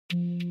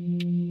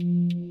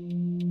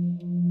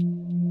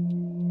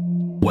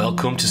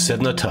Welcome to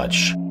Sedna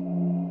Touch,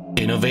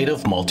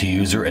 innovative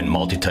multi-user and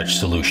multi-touch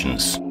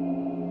solutions.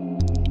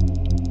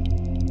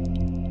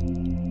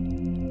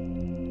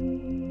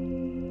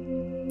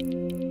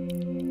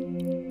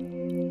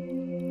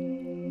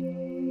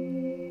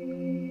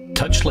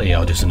 Touch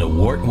Layout is an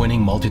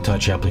award-winning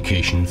multi-touch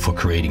application for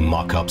creating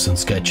mock-ups and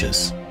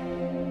sketches.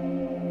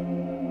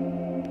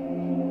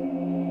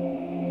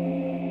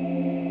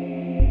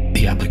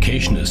 The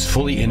application is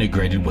fully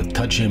integrated with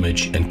Touch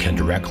Image and can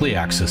directly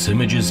access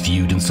images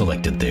viewed and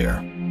selected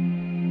there.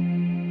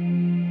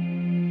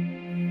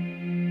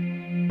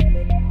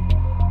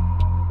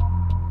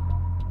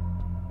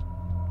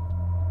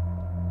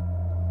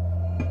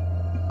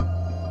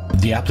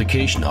 The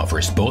application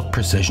offers both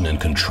precision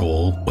and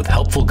control with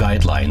helpful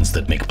guidelines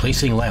that make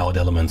placing layout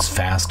elements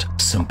fast,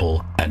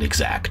 simple, and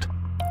exact.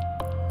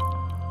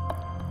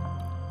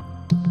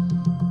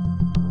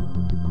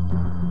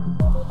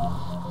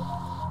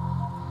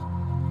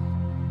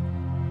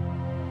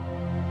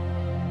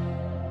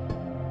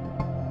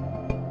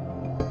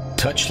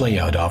 Touch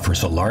Layout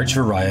offers a large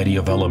variety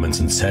of elements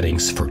and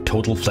settings for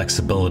total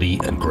flexibility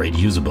and great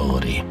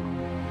usability.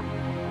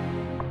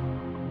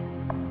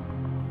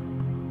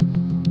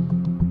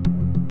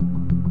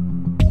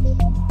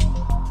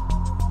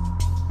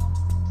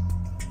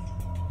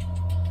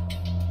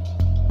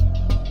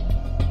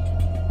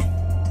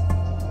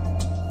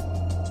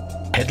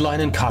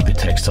 Headline and copy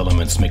text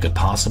elements make it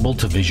possible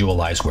to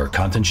visualize where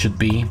content should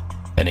be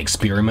and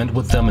experiment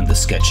with them in the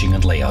sketching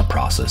and layout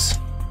process.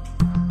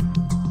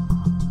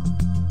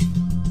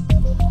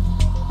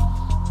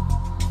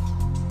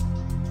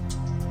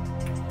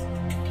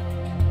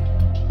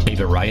 A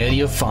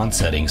variety of font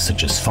settings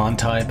such as font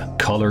type,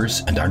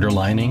 colors, and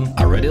underlining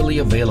are readily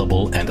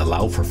available and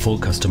allow for full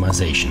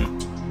customization.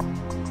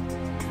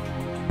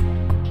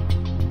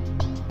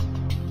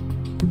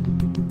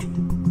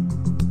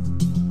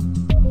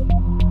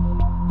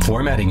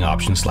 Formatting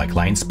options like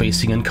line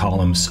spacing and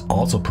columns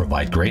also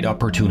provide great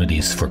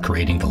opportunities for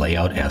creating the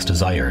layout as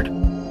desired.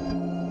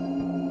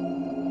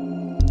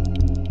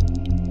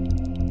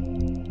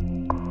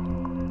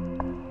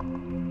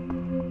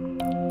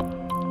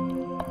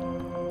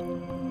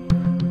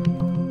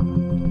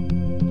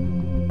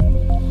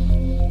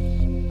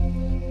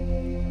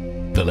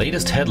 The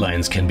latest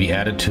headlines can be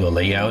added to a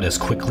layout as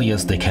quickly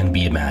as they can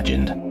be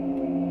imagined.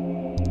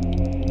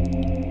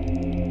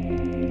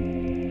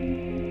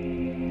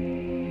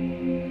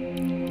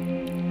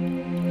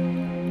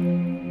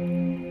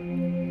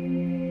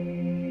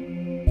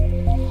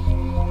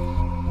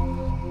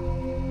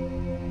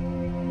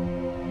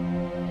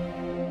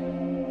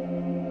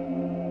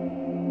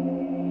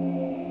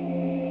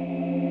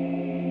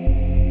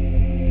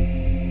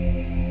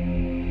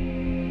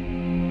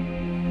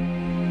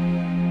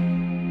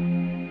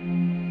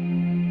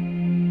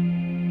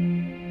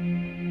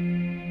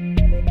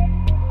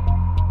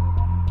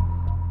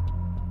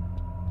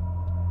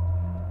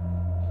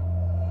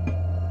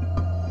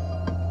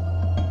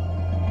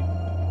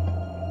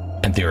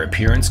 And their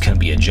appearance can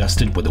be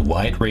adjusted with a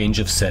wide range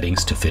of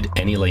settings to fit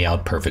any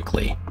layout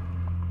perfectly.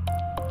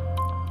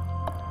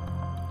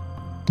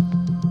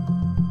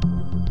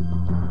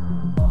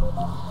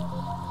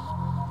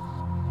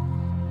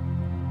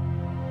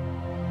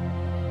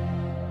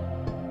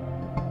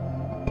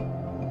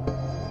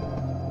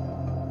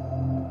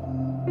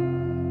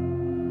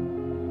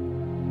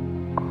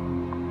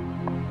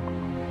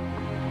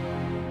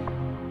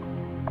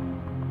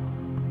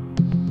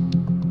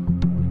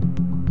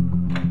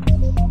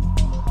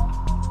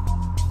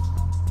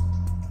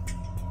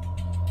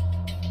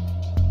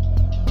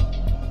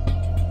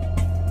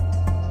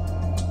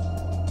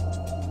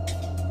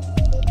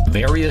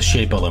 Various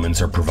shape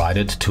elements are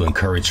provided to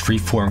encourage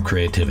free-form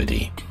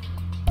creativity.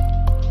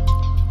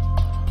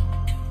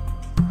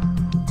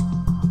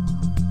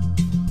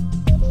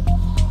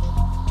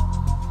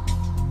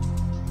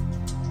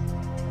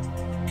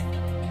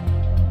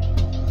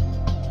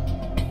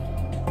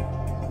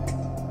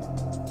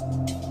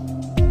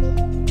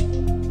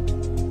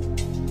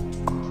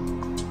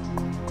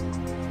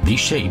 These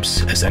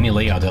shapes, as any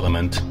layout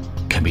element,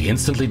 can be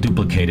instantly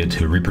duplicated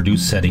to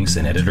reproduce settings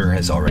an editor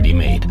has already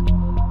made.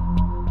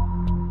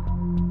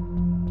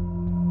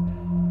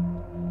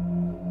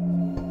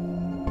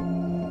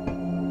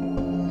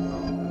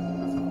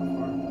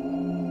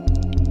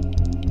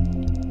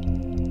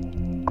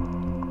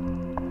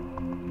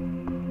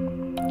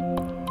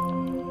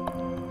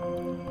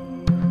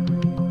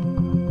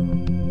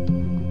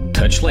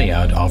 Touch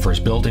Layout offers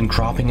built-in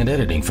cropping and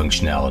editing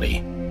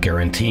functionality,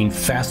 guaranteeing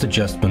fast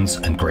adjustments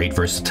and great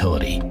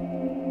versatility.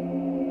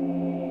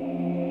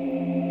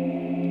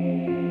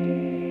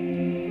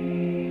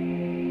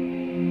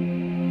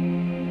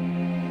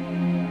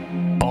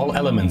 All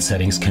element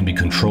settings can be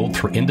controlled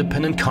through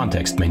independent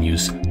context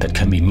menus that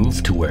can be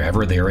moved to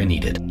wherever they are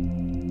needed.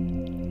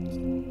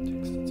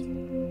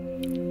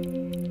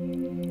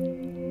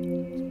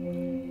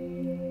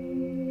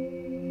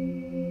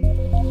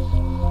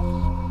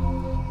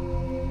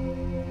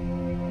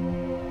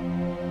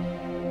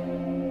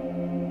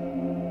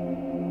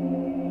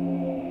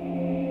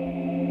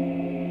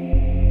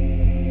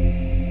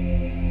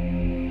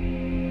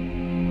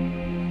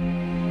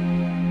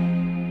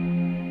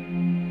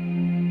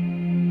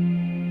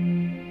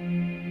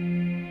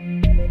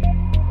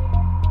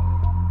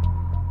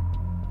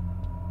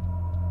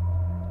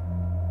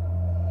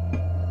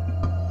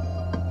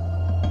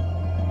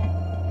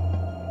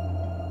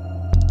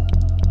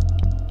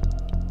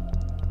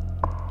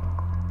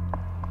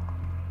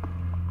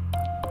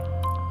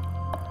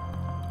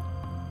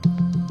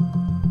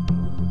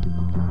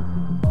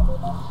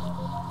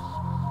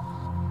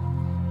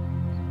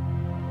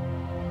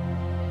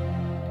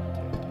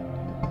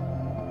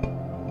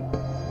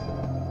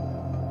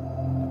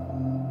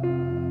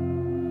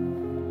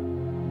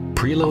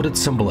 Preloaded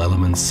symbol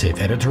elements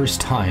save editors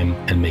time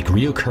and make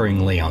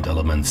reoccurring layout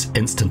elements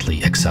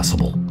instantly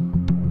accessible.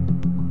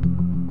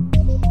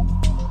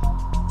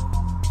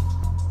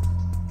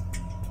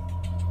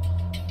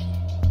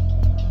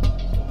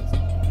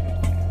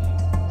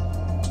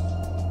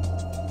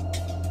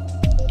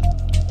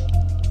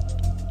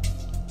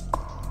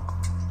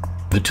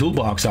 The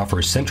toolbox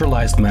offers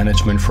centralized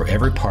management for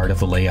every part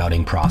of the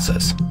layouting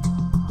process.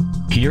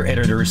 Here,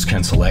 editors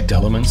can select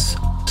elements,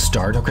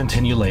 start or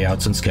continue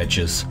layouts and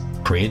sketches,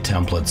 create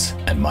templates,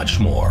 and much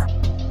more.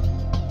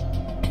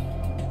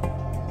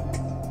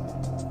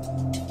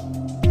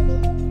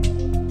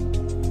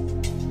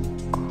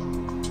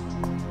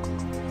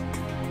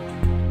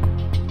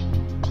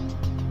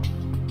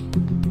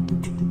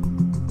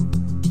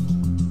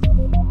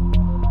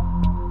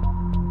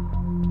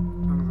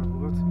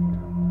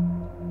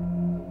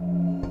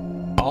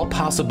 All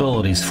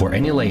possibilities for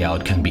any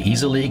layout can be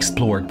easily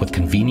explored with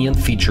convenient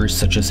features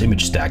such as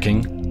image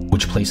stacking,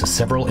 which places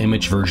several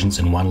image versions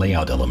in one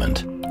layout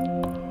element.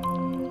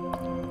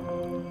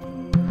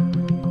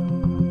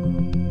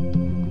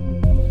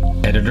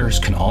 Editors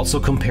can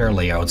also compare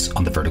layouts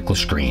on the vertical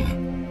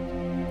screen.